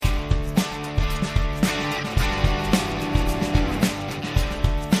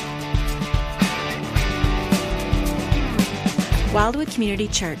Wildwood Community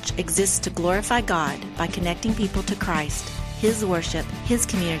Church exists to glorify God by connecting people to Christ, His worship, His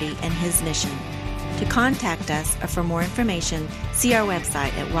community, and His mission. To contact us or for more information, see our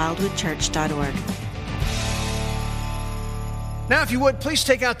website at wildwoodchurch.org. Now, if you would, please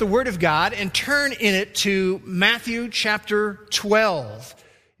take out the Word of God and turn in it to Matthew chapter 12.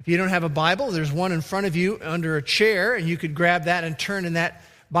 If you don't have a Bible, there's one in front of you under a chair, and you could grab that and turn in that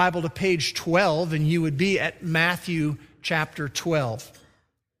Bible to page 12, and you would be at Matthew chapter 12.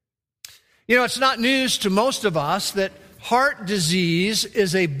 You know, it's not news to most of us that heart disease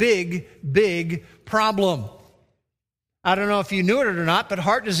is a big, big problem. I don't know if you knew it or not, but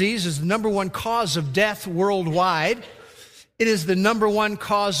heart disease is the number one cause of death worldwide. It is the number one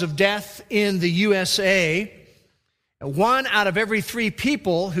cause of death in the USA. 1 out of every 3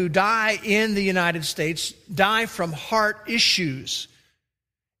 people who die in the United States die from heart issues.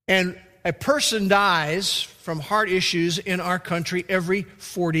 And a person dies from heart issues in our country every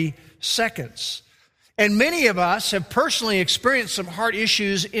 40 seconds. And many of us have personally experienced some heart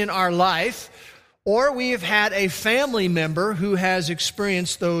issues in our life, or we have had a family member who has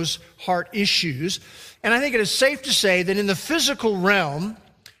experienced those heart issues. And I think it is safe to say that in the physical realm,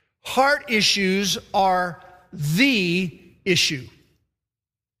 heart issues are the issue.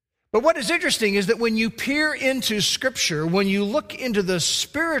 But what is interesting is that when you peer into Scripture, when you look into the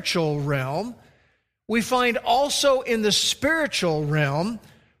spiritual realm, we find also in the spiritual realm,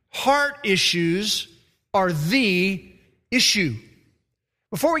 heart issues are the issue.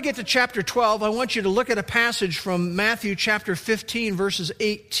 Before we get to chapter 12, I want you to look at a passage from Matthew chapter 15, verses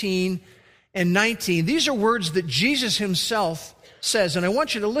 18 and 19. These are words that Jesus himself says, and I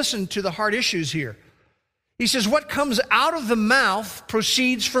want you to listen to the heart issues here. He says, what comes out of the mouth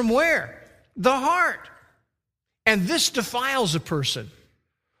proceeds from where? The heart. And this defiles a person.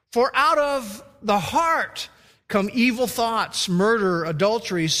 For out of the heart come evil thoughts, murder,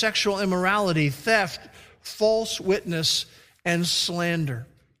 adultery, sexual immorality, theft, false witness, and slander.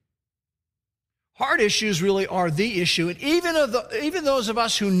 Heart issues really are the issue. And even those of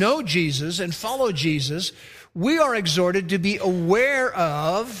us who know Jesus and follow Jesus, we are exhorted to be aware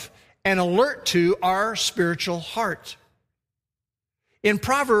of and alert to our spiritual heart. In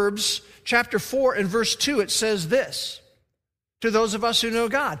Proverbs chapter 4 and verse 2, it says this, to those of us who know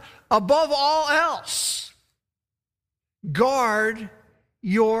God, above all else, guard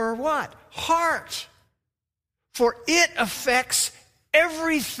your what? Heart. For it affects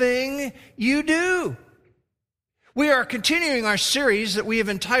everything you do. We are continuing our series that we have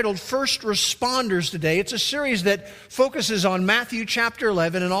entitled First Responders today. It's a series that focuses on Matthew chapter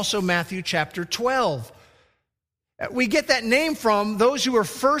 11 and also Matthew chapter 12. We get that name from those who are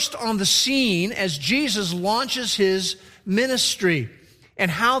first on the scene as Jesus launches his ministry and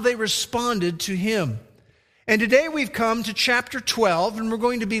how they responded to him. And today we've come to chapter 12, and we're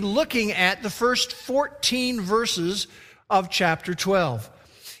going to be looking at the first 14 verses of chapter 12.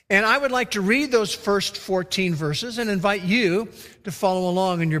 And I would like to read those first 14 verses and invite you to follow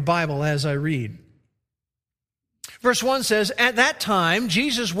along in your Bible as I read. Verse 1 says, at that time,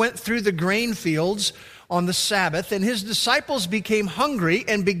 Jesus went through the grain fields on the Sabbath, and his disciples became hungry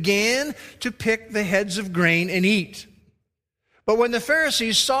and began to pick the heads of grain and eat. But when the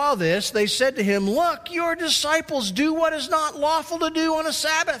Pharisees saw this, they said to him, look, your disciples do what is not lawful to do on a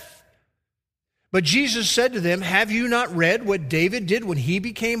Sabbath. But Jesus said to them, have you not read what David did when he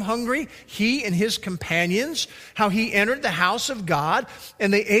became hungry, he and his companions, how he entered the house of God,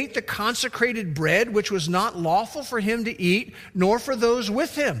 and they ate the consecrated bread, which was not lawful for him to eat, nor for those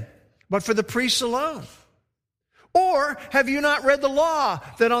with him, but for the priests alone? Or have you not read the law,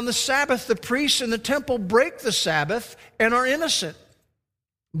 that on the Sabbath the priests in the temple break the Sabbath and are innocent?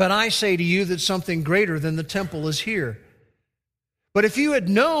 But I say to you that something greater than the temple is here. But if you had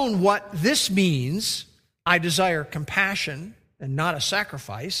known what this means, I desire compassion and not a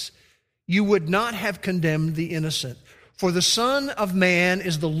sacrifice, you would not have condemned the innocent. For the Son of Man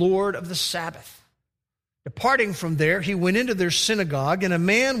is the Lord of the Sabbath. Departing from there, he went into their synagogue, and a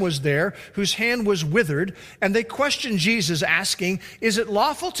man was there whose hand was withered, and they questioned Jesus, asking, is it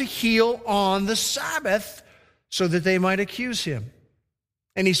lawful to heal on the Sabbath, so that they might accuse him?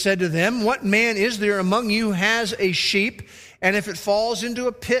 And he said to them, what man is there among you who has a sheep, and if it falls into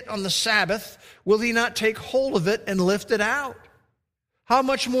a pit on the Sabbath, will he not take hold of it and lift it out? How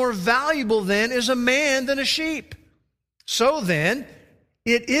much more valuable then is a man than a sheep? So then,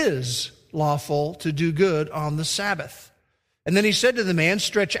 it is lawful to do good on the Sabbath. And then he said to the man,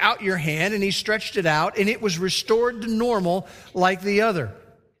 stretch out your hand, and he stretched it out, and it was restored to normal like the other.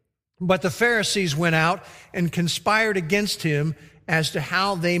 But the Pharisees went out and conspired against him as to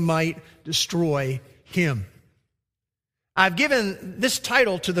how they might destroy him. I've given this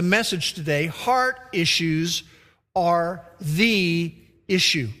title to the message today: Heart Issues Are the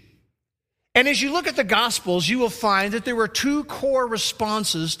Issue. And as you look at the Gospels, you will find that there were two core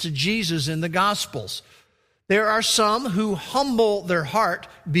responses to Jesus in the Gospels. There are some who humble their heart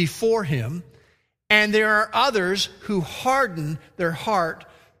before him, and there are others who harden their heart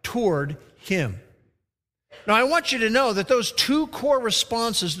toward him. Now, I want you to know that those two core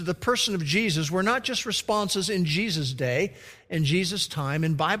responses to the person of Jesus were not just responses in Jesus' day, in Jesus' time,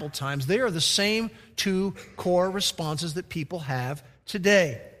 in Bible times. They are the same two core responses that people have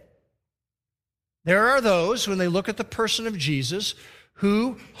today. There are those, when they look at the person of Jesus,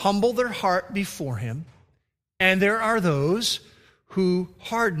 who humble their heart before him, and there are those who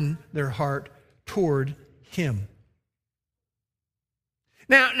harden their heart toward him.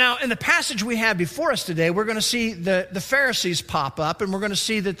 Now, in the passage we have before us today, we're going to see the Pharisees pop up, and we're going to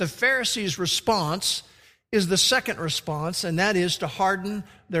see that the Pharisees' response is the second response, and that is to harden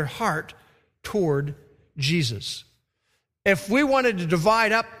their heart toward Jesus. If we wanted to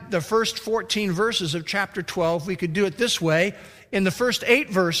divide up the first 14 verses of chapter 12, we could do it this way. In the first 8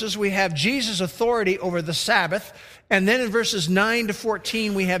 verses, we have Jesus' authority over the Sabbath, and then in verses 9 to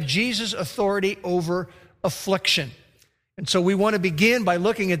 14, we have Jesus' authority over affliction. And so we want to begin by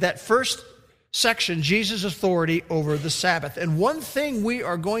looking at that first section, Jesus' authority over the Sabbath. And one thing we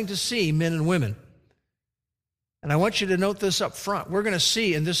are going to see, men and women, and I want you to note this up front, we're going to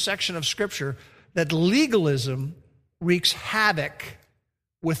see in this section of Scripture that legalism wreaks havoc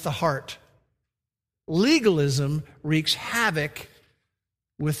with the heart. Legalism wreaks havoc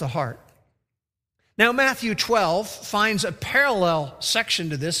with the heart. Now, Matthew 12 finds a parallel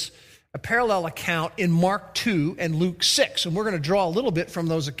section to this, a parallel account in Mark 2 and Luke 6. And we're going to draw a little bit from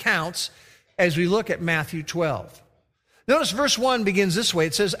those accounts as we look at Matthew 12. Notice verse 1 begins this way.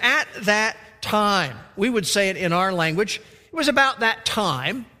 It says, "At that time," we would say it in our language, it was about that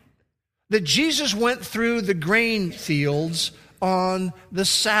time that Jesus went through the grain fields on the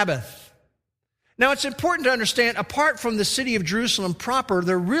Sabbath. Now, it's important to understand, apart from the city of Jerusalem proper,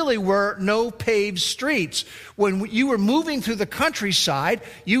 there really were no paved streets. When you were moving through the countryside,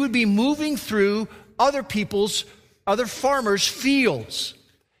 you would be moving through other farmers' fields.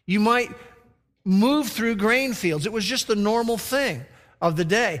 You might move through grain fields. It was just the normal thing of the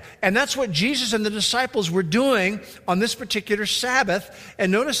day. And that's what Jesus and the disciples were doing on this particular Sabbath.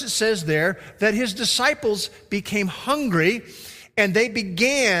 And notice it says there that his disciples became hungry, and they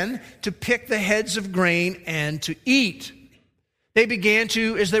began to pick the heads of grain and to eat. They began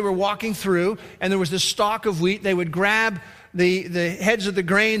to, as they were walking through, and there was this stalk of wheat, they would grab the heads of the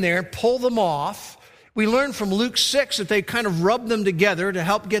grain there, pull them off. We learned from Luke 6 that they kind of rubbed them together to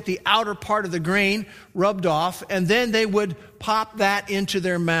help get the outer part of the grain rubbed off, and then they would pop that into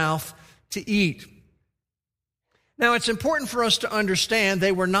their mouth to eat. Now, it's important for us to understand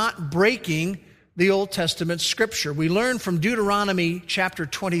they were not breaking the Old Testament Scripture. We learn from Deuteronomy chapter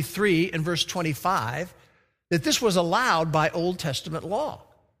 23 and verse 25 that this was allowed by Old Testament law.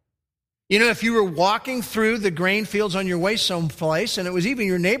 You know, if you were walking through the grain fields on your way someplace, and it was even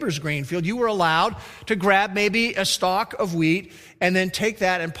your neighbor's grain field, you were allowed to grab maybe a stalk of wheat and then take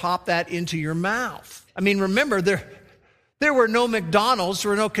that and pop that into your mouth. I mean, remember, there were no McDonald's,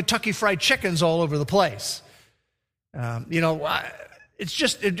 there were no Kentucky Fried Chickens all over the place. It's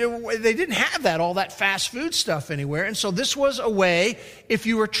just, they didn't have all that fast food stuff anywhere. And so this was a way, if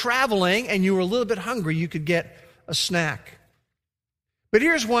you were traveling and you were a little bit hungry, you could get a snack. But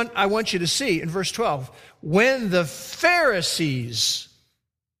here's one I want you to see in verse 12. When the Pharisees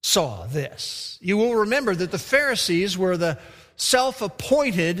saw this, you will remember that the Pharisees were the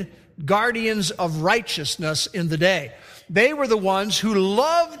self-appointed guardians of righteousness in the day. They were the ones who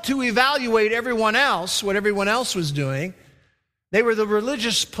loved to evaluate everyone else, what everyone else was doing. They were the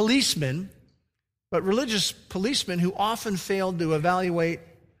religious policemen, but religious policemen who often failed to evaluate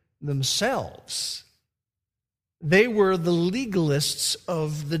themselves. They were the legalists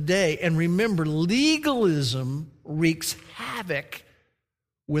of the day. And remember, legalism wreaks havoc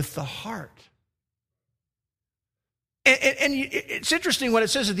with the heart. And it's interesting what it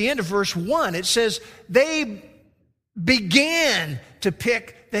says at the end of verse 1. It says, they began to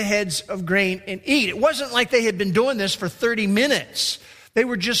pick the heads of grain and eat. It wasn't like they had been doing this for 30 minutes. They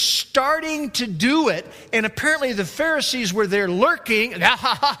were just starting to do it. And apparently the Pharisees were there lurking.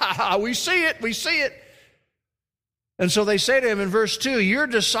 We see it. And so they say to him in verse 2, your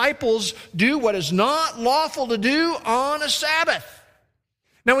disciples do what is not lawful to do on a Sabbath.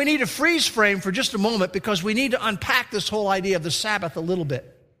 Now we need a freeze frame for just a moment because we need to unpack this whole idea of the Sabbath a little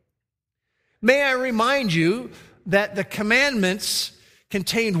bit. May I remind you that the commandments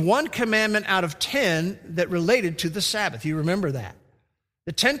contained one commandment out of 10 that related to the Sabbath. You remember that.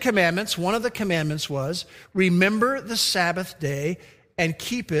 The 10 commandments, one of the commandments was, remember the Sabbath day and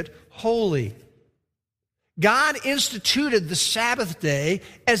keep it holy. God instituted the Sabbath day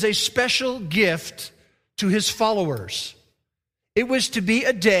as a special gift to his followers. It was to be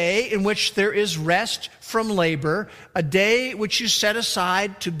a day in which there is rest from labor, a day which you set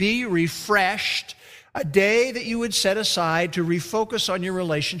aside to be refreshed, a day that you would set aside to refocus on your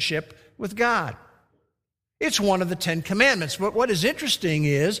relationship with God. It's one of the 10 commandments. But what is interesting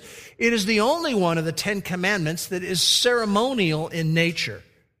is, it is the only one of the 10 commandments that is ceremonial in nature,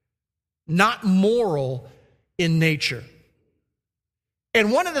 not moral in nature.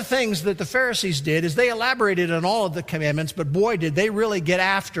 And one of the things that the Pharisees did is they elaborated on all of the commandments, but boy, did they really get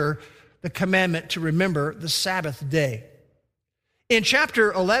after the commandment to remember the Sabbath day. In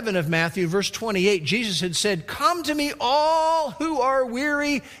chapter 11 of Matthew, verse 28, Jesus had said, "Come to me all who are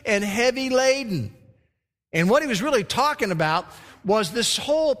weary and heavy laden." And what he was really talking about was this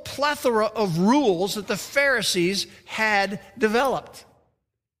whole plethora of rules that the Pharisees had developed.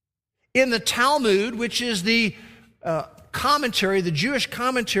 In the Talmud, which is the commentary, the Jewish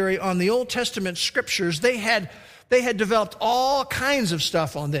commentary on the Old Testament scriptures, they had developed all kinds of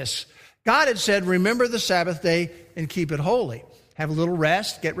stuff on this. God had said, remember the Sabbath day and keep it holy. Have a little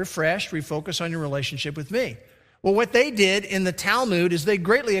rest, get refreshed, refocus on your relationship with me. Well, what they did in the Talmud is they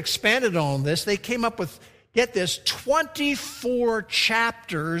greatly expanded on this. They came up with, get this, 24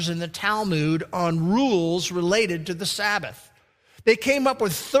 chapters in the Talmud on rules related to the Sabbath. They came up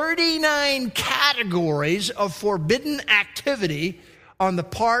with 39 categories of forbidden activity on the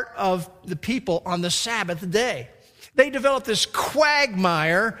part of the people on the Sabbath day. They developed this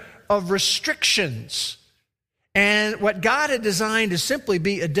quagmire of restrictions. And what God had designed to simply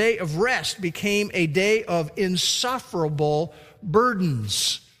be a day of rest became a day of insufferable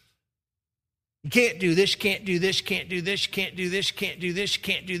burdens. You can't do this, can't do this, can't do this, can't do this, can't do this,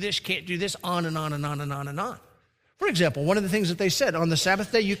 can't do this, can't do this, on and on and on and on and on. For example, one of the things that they said, on the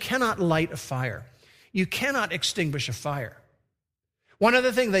Sabbath day, you cannot light a fire. You cannot extinguish a fire. One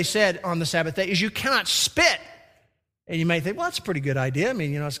other thing they said on the Sabbath day is you cannot spit. And you may think, well, that's a pretty good idea. I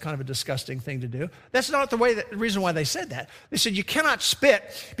mean, it's kind of a disgusting thing to do. That's not the reason why they said that. They said you cannot spit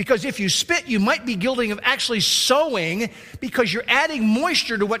because if you spit, you might be guilty of actually sowing because you're adding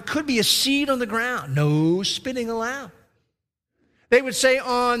moisture to what could be a seed on the ground. No spitting allowed. They would say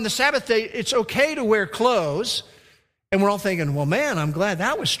on the Sabbath day, it's okay to wear clothes. And we're all thinking, well, man, I'm glad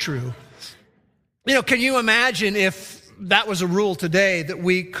that was true. Can you imagine if that was a rule today that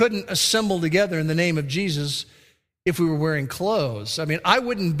we couldn't assemble together in the name of Jesus if we were wearing clothes? I mean, I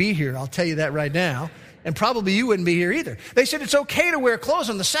wouldn't be here, I'll tell you that right now, and probably you wouldn't be here either. They said it's okay to wear clothes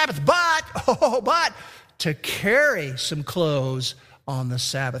on the Sabbath, but to carry some clothes on the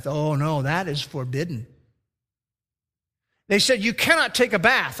Sabbath, oh no, that is forbidden. They said you cannot take a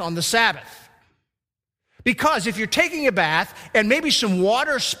bath on the Sabbath. Because if you're taking a bath and maybe some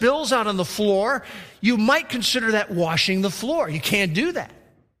water spills out on the floor, you might consider that washing the floor. You can't do that.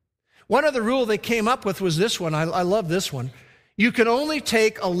 One other rule they came up with was this one. I love this one. You can only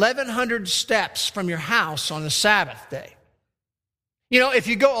take 1,100 steps from your house on the Sabbath day. If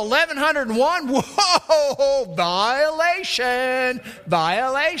you go 1,101, whoa, violation.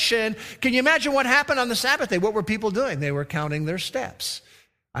 Can you imagine what happened on the Sabbath day? What were people doing? They were counting their steps.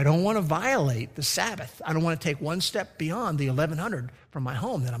 I don't want to violate the Sabbath. I don't want to take one step beyond the 1,100 from my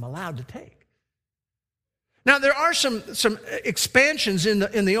home that I'm allowed to take. Now, there are some expansions in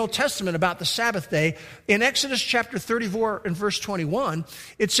the Old Testament about the Sabbath day. In Exodus chapter 34 and verse 21,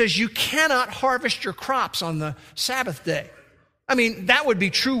 it says you cannot harvest your crops on the Sabbath day. I mean, that would be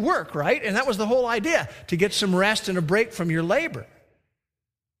true work, right? And that was the whole idea, to get some rest and a break from your labor.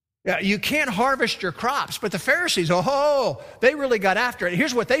 Yeah, you can't harvest your crops, but the Pharisees, they really got after it.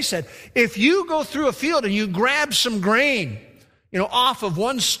 Here's what they said. If you go through a field and you grab some grain, off of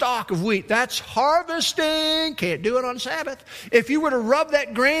one stalk of wheat, that's harvesting. Can't do it on Sabbath. If you were to rub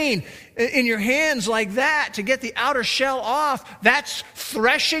that grain in your hands like that to get the outer shell off, that's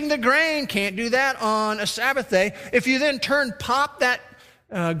threshing the grain. Can't do that on a Sabbath day. If you then pop that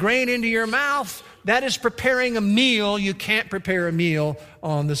grain into your mouth, that is preparing a meal. You can't prepare a meal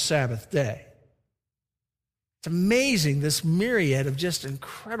on the Sabbath day. It's amazing, this myriad of just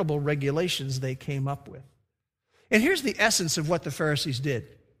incredible regulations they came up with. And here's the essence of what the Pharisees did.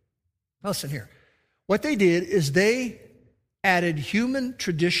 Listen here. What they did is they added human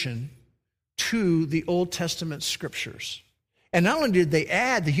tradition to the Old Testament scriptures. And not only did they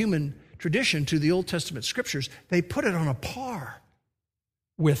add the human tradition to the Old Testament scriptures, they put it on a par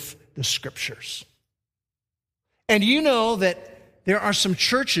with the scriptures. And you know that there are some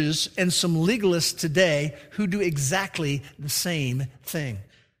churches and some legalists today who do exactly the same thing.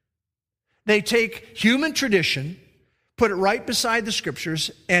 They take human tradition, put it right beside the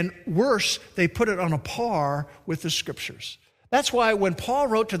Scriptures, and worse, they put it on a par with the Scriptures. That's why when Paul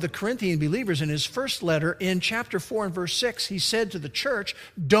wrote to the Corinthian believers in his first letter in chapter 4 and verse 6, he said to the church,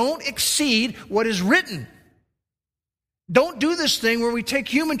 don't exceed what is written. Don't do this thing where we take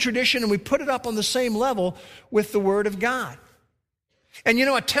human tradition and we put it up on the same level with the Word of God. And you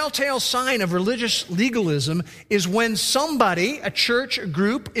know, a telltale sign of religious legalism is when somebody, a church, a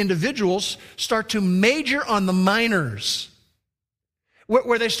group, individuals, start to major on the minors,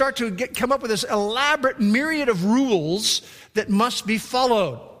 where they start to come up with this elaborate myriad of rules that must be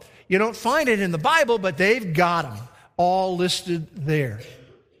followed. You don't find it in the Bible, but they've got them all listed there.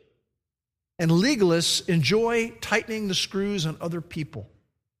 And legalists enjoy tightening the screws on other people,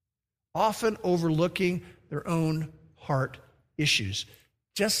 often overlooking their own heart issues,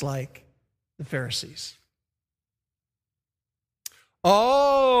 just like the Pharisees.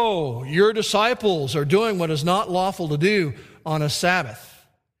 Oh, your disciples are doing what is not lawful to do on a Sabbath.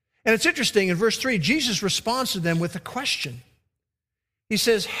 And it's interesting, in verse 3, Jesus responds to them with a question. He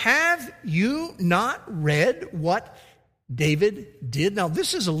says, have you not read what David did? Now,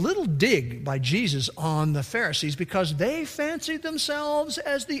 this is a little dig by Jesus on the Pharisees because they fancied themselves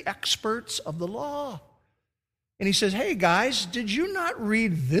as the experts of the law. And he says, hey guys, did you not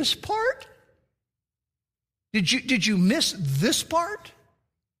read this part? Did you miss this part?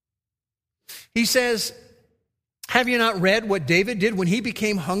 He says, have you not read what David did when he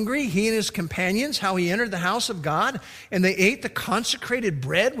became hungry, he and his companions, how he entered the house of God, and they ate the consecrated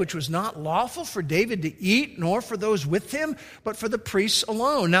bread, which was not lawful for David to eat, nor for those with him, but for the priests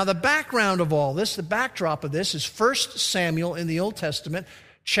alone. Now, the background of all this, the backdrop of this is 1 Samuel in the Old Testament,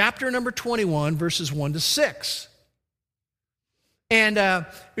 chapter number 21, verses 1 to 6. And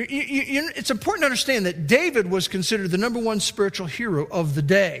it's important to understand that David was considered the number one spiritual hero of the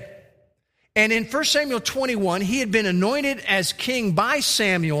day. And in 1 Samuel 21, he had been anointed as king by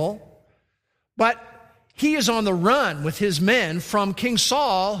Samuel, but he is on the run with his men from King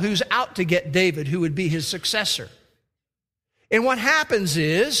Saul, who's out to get David, who would be his successor. And what happens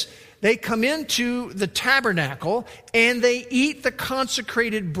is they come into the tabernacle and they eat the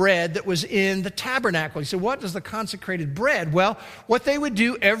consecrated bread that was in the tabernacle. You say, what is the consecrated bread? Well, what they would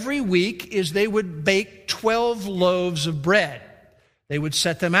do every week is they would bake 12 loaves of bread. They would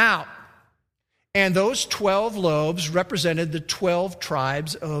set them out. And those 12 loaves represented the 12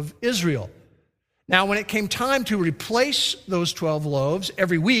 tribes of Israel. Now, when it came time to replace those 12 loaves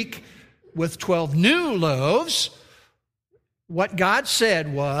every week with 12 new loaves, what God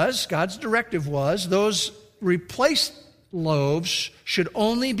said was, God's directive was, those replaced loaves should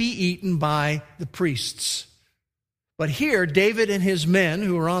only be eaten by the priests. But here, David and his men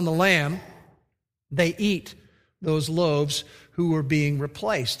who are on the lam, they eat those loaves who were being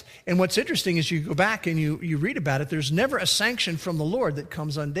replaced. And what's interesting is you go back and you read about it, there's never a sanction from the Lord that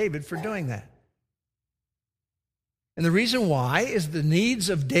comes on David for doing that. And the reason why is the needs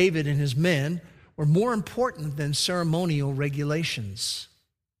of David and his men were more important than ceremonial regulations.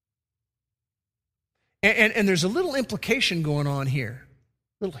 And there's a little implication going on here,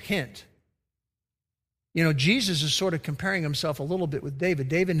 a little hint. You know, Jesus is sort of comparing himself a little bit with David.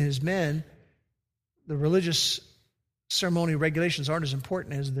 David and his men, the religious ceremonial regulations aren't as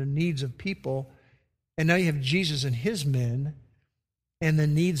important as the needs of people. And now you have Jesus and his men, and the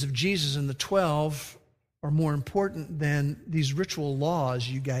needs of Jesus and the 12 are more important than these ritual laws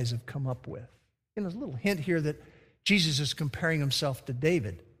you guys have come up with. And there's a little hint here that Jesus is comparing himself to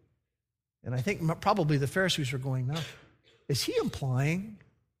David. And I think probably the Pharisees are going, no, is he implying?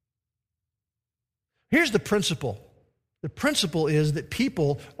 Here's the principle. The principle is that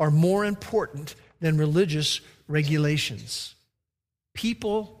people are more important than religious regulations.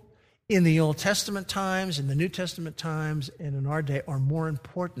 People in the Old Testament times, in the New Testament times, and in our day are more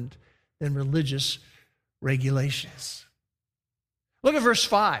important than religious regulations. Look at verse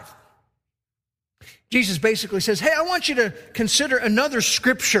 5. Jesus basically says, hey, I want you to consider another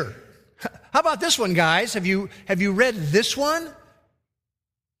scripture. How about this one, guys? Have you read this one?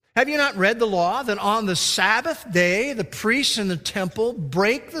 Have you not read the law that on the Sabbath day, the priests in the temple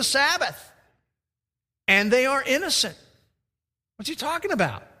break the Sabbath? And they are innocent. What's he talking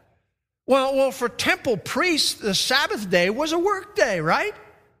about? Well, for temple priests, the Sabbath day was a work day, right?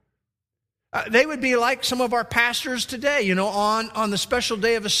 They would be like some of our pastors today. You know, on the special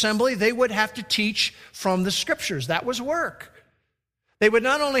day of assembly, they would have to teach from the Scriptures. That was work. They would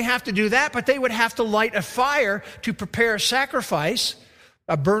not only have to do that, but they would have to light a fire to prepare a sacrifice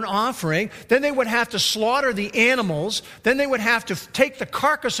a burnt offering. Then they would have to slaughter the animals. Then they would have to take the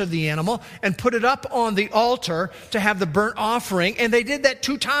carcass of the animal and put it up on the altar to have the burnt offering. And they did that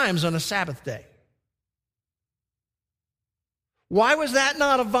 2 times on a Sabbath day. Why was that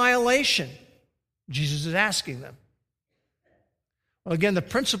not a violation? Jesus is asking them. Well, again, the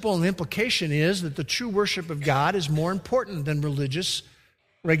principle and the implication is that the true worship of God is more important than religious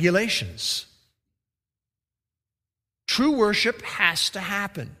regulations. True worship has to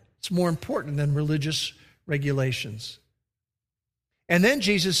happen. It's more important than religious regulations. And then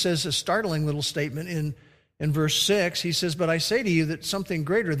Jesus says a startling little statement in verse 6. He says, "But I say to you that something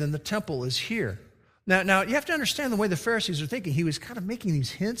greater than the temple is here." Now, you have to understand the way the Pharisees are thinking. He was kind of making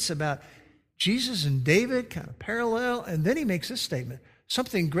these hints about Jesus and David, kind of parallel, and then he makes this statement,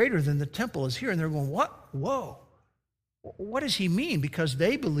 something greater than the temple is here. And they're going, what? Whoa. What does he mean? Because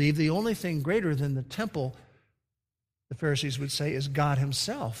they believe the only thing greater than the temple, the Pharisees would say, is God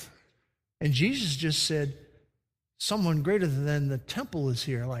himself. And Jesus just said, someone greater than the temple is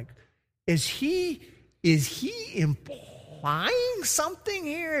here. Like, is he implying something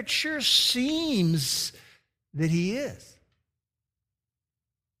here? It sure seems that he is.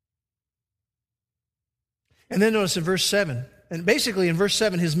 And then notice in verse 7, and basically in verse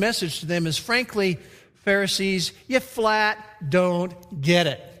 7, his message to them is, frankly, Pharisees, you flat don't get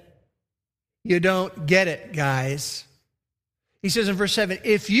it. You don't get it, guys. He says in verse 7,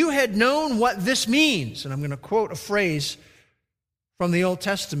 if you had known what this means, and I'm going to quote a phrase from the Old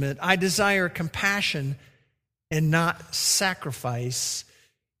Testament, I desire compassion and not sacrifice,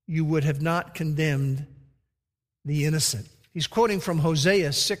 you would have not condemned the innocent. He's quoting from Hosea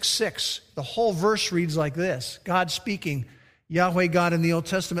 6:6. The whole verse reads like this. God speaking, Yahweh God in the Old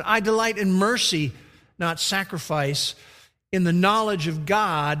Testament, I delight in mercy, not sacrifice, in the knowledge of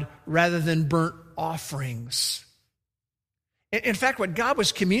God rather than burnt offerings. In fact, what God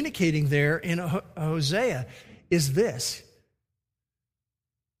was communicating there in Hosea is this.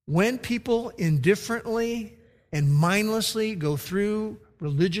 When people indifferently and mindlessly go through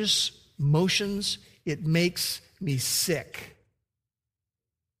religious motions, it makes me sick.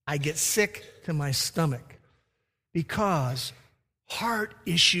 I get sick to my stomach because heart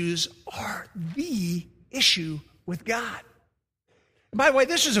issues are the issue with God. By the way,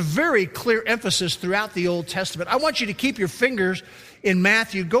 this is a very clear emphasis throughout the Old Testament. I want you to keep your fingers in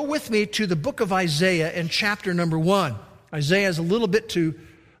Matthew. Go with me to the book of Isaiah in chapter number 1. Isaiah is a little bit to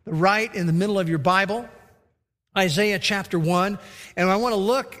the right in the middle of your Bible. Isaiah chapter 1. And I want to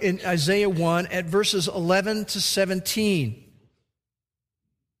look in Isaiah 1 at verses 11 to 17.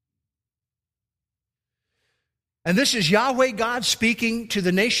 And this is Yahweh God speaking to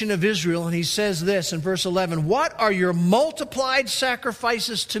the nation of Israel, and he says this in verse 11, what are your multiplied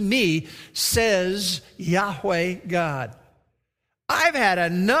sacrifices to me, says Yahweh God. I've had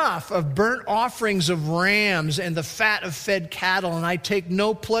enough of burnt offerings of rams and the fat of fed cattle, and I take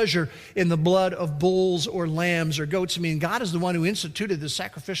no pleasure in the blood of bulls or lambs or goats. I mean, God is the one who instituted the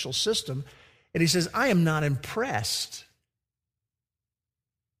sacrificial system, and he says, I am not impressed.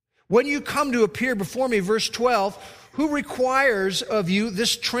 When you come to appear before me, verse 12, who requires of you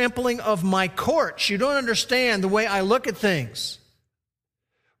this trampling of my courts? You don't understand the way I look at things.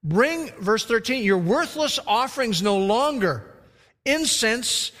 Bring, verse 13, your worthless offerings no longer.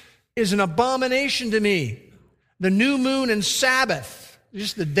 Incense is an abomination to me. The new moon and Sabbath,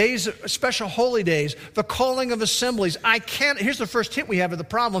 just the days, special holy days, the calling of assemblies. Here's the first hint we have of the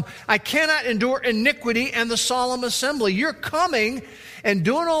problem. I cannot endure iniquity and the solemn assembly. You're coming and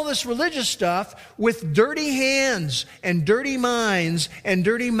doing all this religious stuff with dirty hands and dirty minds and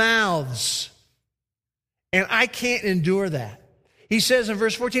dirty mouths. And I can't endure that. He says in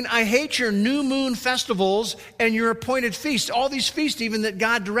verse 14, I hate your new moon festivals and your appointed feasts. All these feasts even that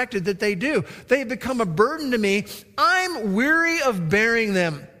God directed that they do. They have become a burden to me. I'm weary of bearing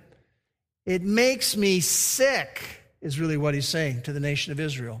them. It makes me sick, is really what he's saying to the nation of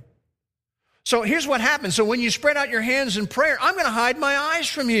Israel. So here's what happens. So when you spread out your hands in prayer, I'm going to hide my eyes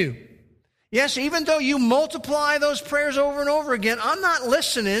from you. Yes, even though you multiply those prayers over and over again, I'm not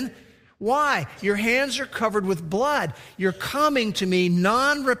listening. Why? Your hands are covered with blood. You're coming to me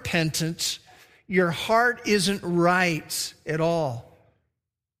non-repentant. Your heart isn't right at all.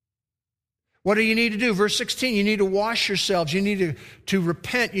 What do you need to do? Verse 16, you need to wash yourselves. You need to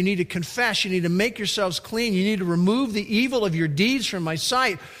repent. You need to confess. You need to make yourselves clean. You need to remove the evil of your deeds from my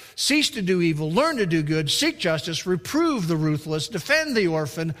sight. Cease to do evil. Learn to do good. Seek justice. Reprove the ruthless. Defend the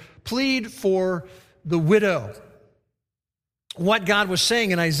orphan. Plead for the widow. What God was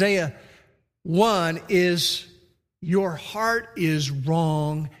saying in Isaiah 1 is, your heart is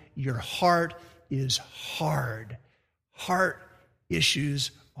wrong. Your heart is hard. Heart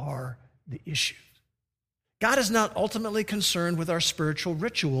issues are the issue. God is not ultimately concerned with our spiritual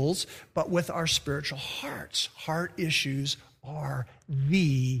rituals, but with our spiritual hearts. Heart issues are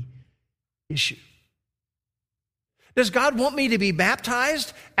the issue. Does God want me to be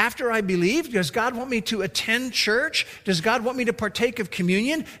baptized after I believe? Does God want me to attend church? Does God want me to partake of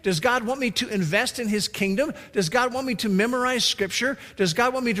communion? Does God want me to invest in His kingdom? Does God want me to memorize Scripture? Does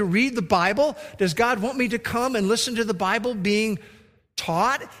God want me to read the Bible? Does God want me to come and listen to the Bible being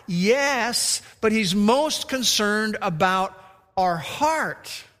taught? Yes, but He's most concerned about our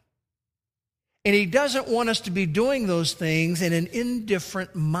heart. And He doesn't want us to be doing those things in an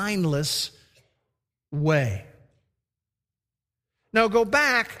indifferent, mindless way. Now go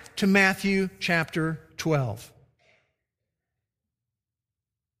back to Matthew chapter 12.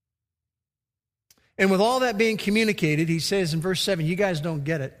 And with all that being communicated, He says in verse 7, you guys don't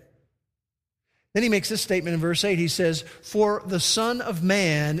get it. Then He makes this statement in verse 8. He says, for the Son of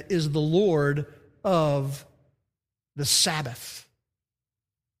Man is the Lord of the Sabbath.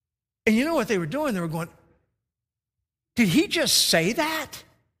 And you know what they were doing? They were going, did He just say that?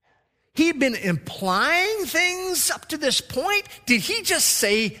 He'd been implying things up to this point. Did He just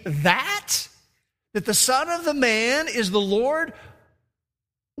say that? That the Son of the Man is the Lord?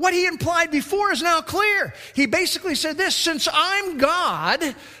 What He implied before is now clear. He basically said this, since I'm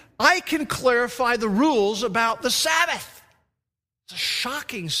God, I can clarify the rules about the Sabbath. It's a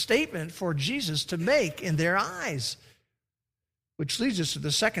shocking statement for Jesus to make in their eyes. Which leads us to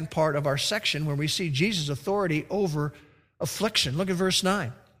the second part of our section where we see Jesus' authority over affliction. Look at verse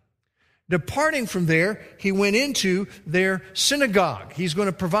 9. Departing from there, He went into their synagogue. He's going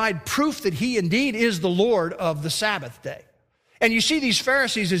to provide proof that He indeed is the Lord of the Sabbath day. And you see these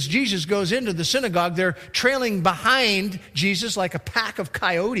Pharisees, as Jesus goes into the synagogue, they're trailing behind Jesus like a pack of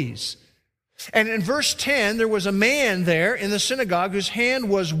coyotes. And in verse 10, there was a man there in the synagogue whose hand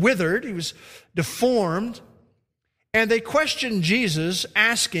was withered. He was deformed. And they questioned Jesus,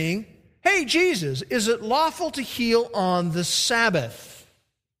 asking, hey, Jesus, is it lawful to heal on the Sabbath?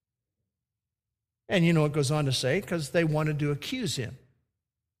 And you know what it goes on to say, because they wanted to accuse Him.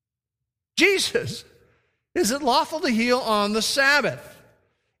 Jesus, is it lawful to heal on the Sabbath?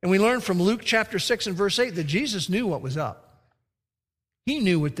 And we learn from Luke chapter 6 and verse 8 that Jesus knew what was up. He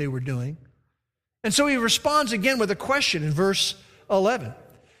knew what they were doing. And so He responds again with a question in verse 11.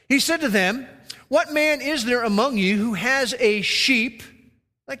 He said to them, what man is there among you who has a sheep,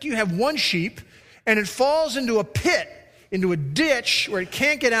 like you have one sheep, and it falls into a pit, into a ditch where it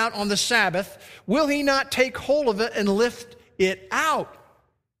can't get out on the Sabbath? Will he not take hold of it and lift it out?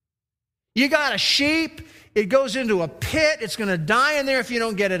 You got a sheep, it goes into a pit, it's going to die in there if you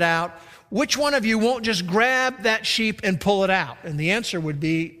don't get it out. Which one of you won't just grab that sheep and pull it out? And the answer would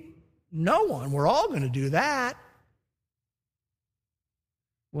be, no one. We're all going to do that.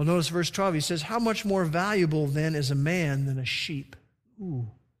 Well, notice verse 12, He says, how much more valuable then is a man than a sheep? Ooh,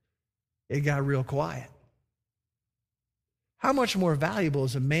 it got real quiet. How much more valuable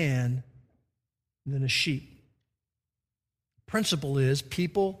is a man than a sheep? Principle is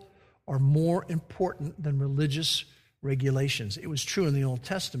people are more important than religious regulations. It was true in the Old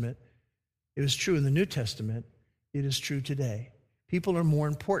Testament. It was true in the New Testament. It is true today. People are more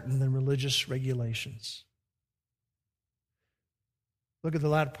important than religious regulations. Look at the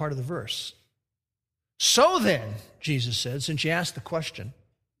latter part of the verse. So then, Jesus said, since you asked the question,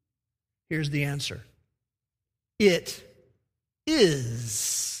 here's the answer. It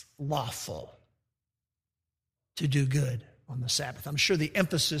is lawful to do good on the Sabbath. I'm sure the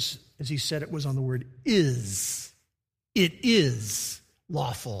emphasis, as He said it, was on the word is. It is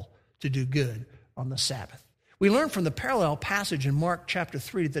lawful to do good on the Sabbath. We learn from the parallel passage in Mark chapter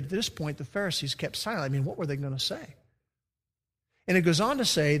 3 that at this point the Pharisees kept silent. I mean, what were they going to say? And it goes on to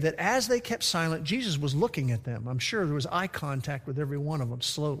say that as they kept silent, Jesus was looking at them. I'm sure there was eye contact with every one of them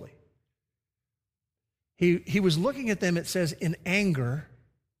slowly. He was looking at them, it says, in anger,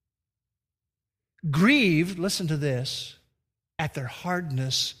 grieved, listen to this, at their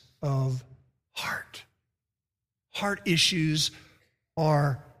hardness of heart. Heart issues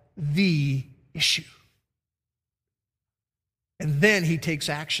are the issue. And then He takes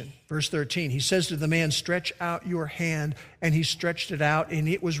action. Verse 13, He says to the man, stretch out your hand. And he stretched it out, and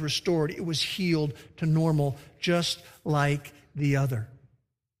it was restored. It was healed to normal, just like the other.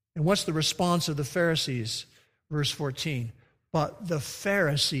 And what's the response of the Pharisees? Verse 14, but the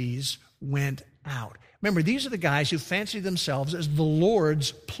Pharisees went out. Remember, these are the guys who fancy themselves as the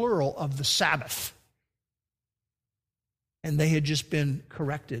Lord's plural of the Sabbath. And they had just been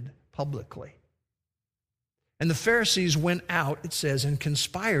corrected publicly. And the Pharisees went out, it says, and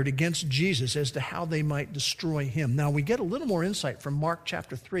conspired against Jesus as to how they might destroy him. Now, we get a little more insight from Mark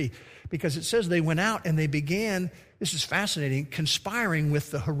chapter 3, because it says they went out and they began, this is fascinating, conspiring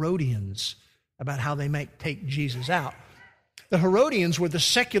with the Herodians about how they might take Jesus out. The Herodians were the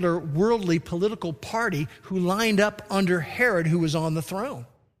secular, worldly, political party who lined up under Herod, who was on the throne.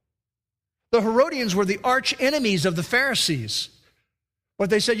 The Herodians were the arch enemies of the Pharisees. But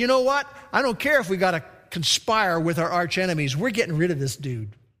they said, you know what? I don't care if we got to conspire with our arch enemies. We're getting rid of this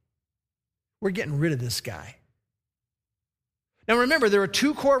dude. We're getting rid of this guy. Now remember, there are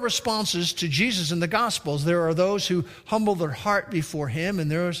two core responses to Jesus in the Gospels. There are those who humble their heart before him,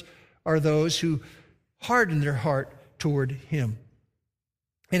 and there are those who harden their heart toward him.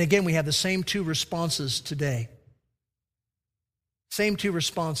 And again, we have the same two responses today. Same two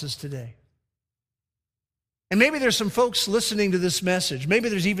responses today. And maybe there's some folks listening to this message. Maybe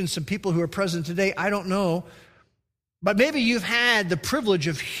there's even some people who are present today. I don't know. But maybe you've had the privilege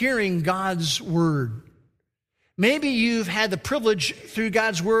of hearing God's word. Maybe you've had the privilege through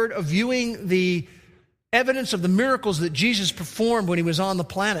God's word of viewing the evidence of the miracles that Jesus performed when he was on the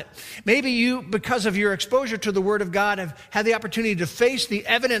planet. Maybe you, because of your exposure to the word of God, have had the opportunity to face the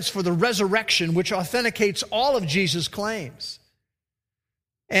evidence for the resurrection, which authenticates all of Jesus' claims.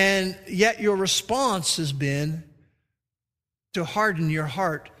 And yet your response has been to harden your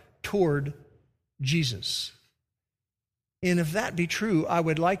heart toward Jesus. And if that be true, I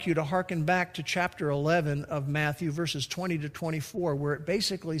would like you to hearken back to chapter 11 of Matthew, verses 20 to 24, where it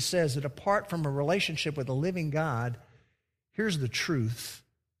basically says that apart from a relationship with a living God, here's the truth: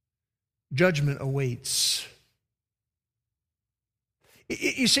 judgment awaits.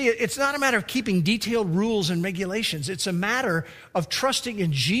 You see, it's not a matter of keeping detailed rules and regulations. It's a matter of trusting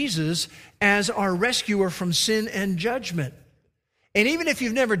in Jesus as our rescuer from sin and judgment. And even if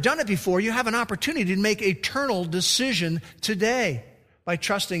you've never done it before, you have an opportunity to make an eternal decision today by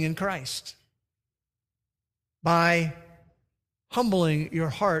trusting in Christ, by humbling your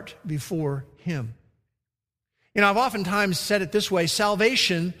heart before him. You know, I've oftentimes said it this way: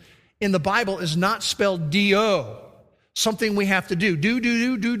 salvation in the Bible is not spelled D-O, something we have to do.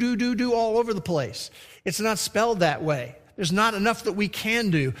 Do all over the place. It's not spelled that way. There's not enough that we can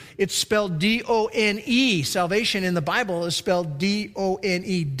do. It's spelled D-O-N-E. Salvation in the Bible is spelled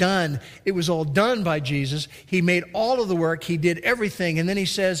D-O-N-E, done. It was all done by Jesus. He made all of the work. He did everything. And then he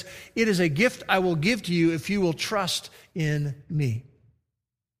says, it is a gift I will give to you if you will trust in me.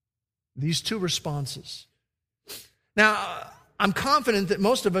 These two responses. Now, I'm confident that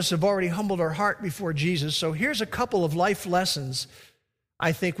most of us have already humbled our heart before Jesus. So here's a couple of life lessons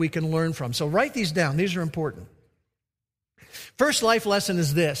I think we can learn from. So write these down. These are important. First life lesson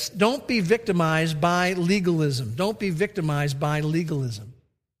is this: don't be victimized by legalism. Don't be victimized by legalism.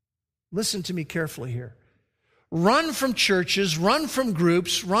 Listen to me carefully here. Run from churches, run from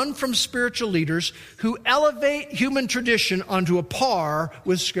groups, run from spiritual leaders who elevate human tradition onto a par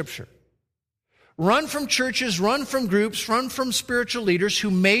with Scripture. Run from churches, run from groups, run from spiritual leaders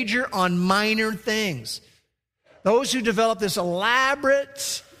who major on minor things. Those who develop this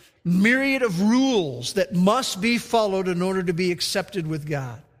elaborate myriad of rules that must be followed in order to be accepted with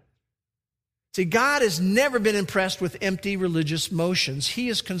God. See, God has never been impressed with empty religious motions. He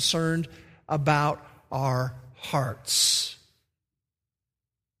is concerned about our hearts.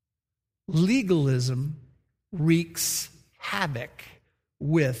 Legalism wreaks havoc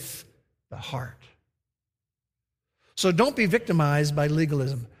with the heart. So don't be victimized by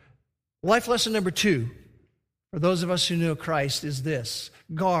legalism. Life lesson number 2, for those of us who know Christ, is this: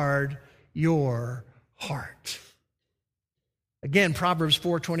 guard your heart. Again, Proverbs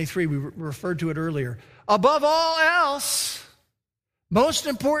 4:23, we referred to it earlier. Above all else, most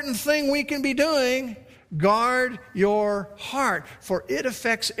important thing we can be doing, guard your heart, for it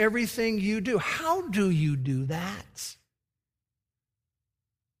affects everything you do. How do you do that?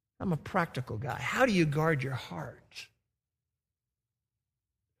 I'm a practical guy. How do you guard your heart?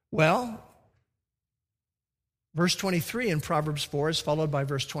 Well, verse 23 in Proverbs 4 is followed by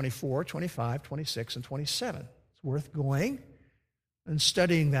verse 24, 25, 26, and 27. It's worth going and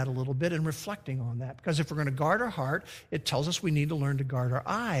studying that a little bit and reflecting on that. Because if we're going to guard our heart, it tells us we need to learn to guard our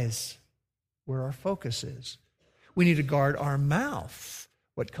eyes, where our focus is. We need to guard our mouth,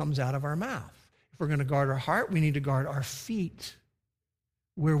 what comes out of our mouth. If we're going to guard our heart, we need to guard our feet,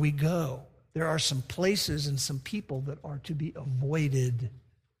 where we go. There are some places and some people that are to be avoided.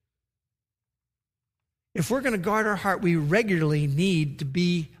 If we're going to guard our heart, we regularly need to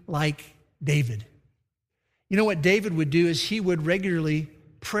be like David. You know what David would do is he would regularly,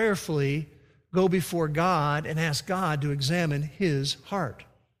 prayerfully go before God and ask God to examine his heart.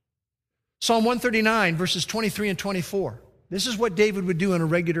 Psalm 139, verses 23 and 24. This is what David would do on a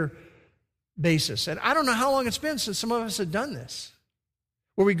regular basis. And I don't know how long it's been since some of us have done this,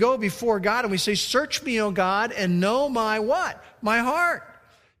 where we go before God and we say, search me, O God, and know my what? My heart.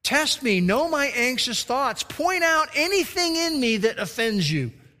 Test me, know my anxious thoughts. Point out anything in me that offends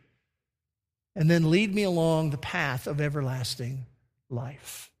you. And then lead me along the path of everlasting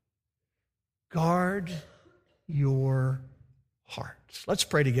life. Guard your heart. Let's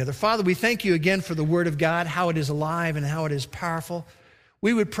pray together. Father, we thank you again for the Word of God, how it is alive and how it is powerful.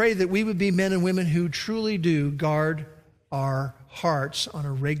 We would pray that we would be men and women who truly do guard our hearts on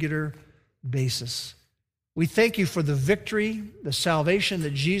a regular basis. We thank you for the victory, the salvation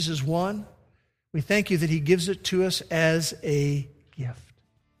that Jesus won. We thank you that he gives it to us as a gift.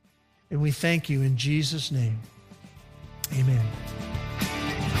 And we thank you in Jesus' name. Amen.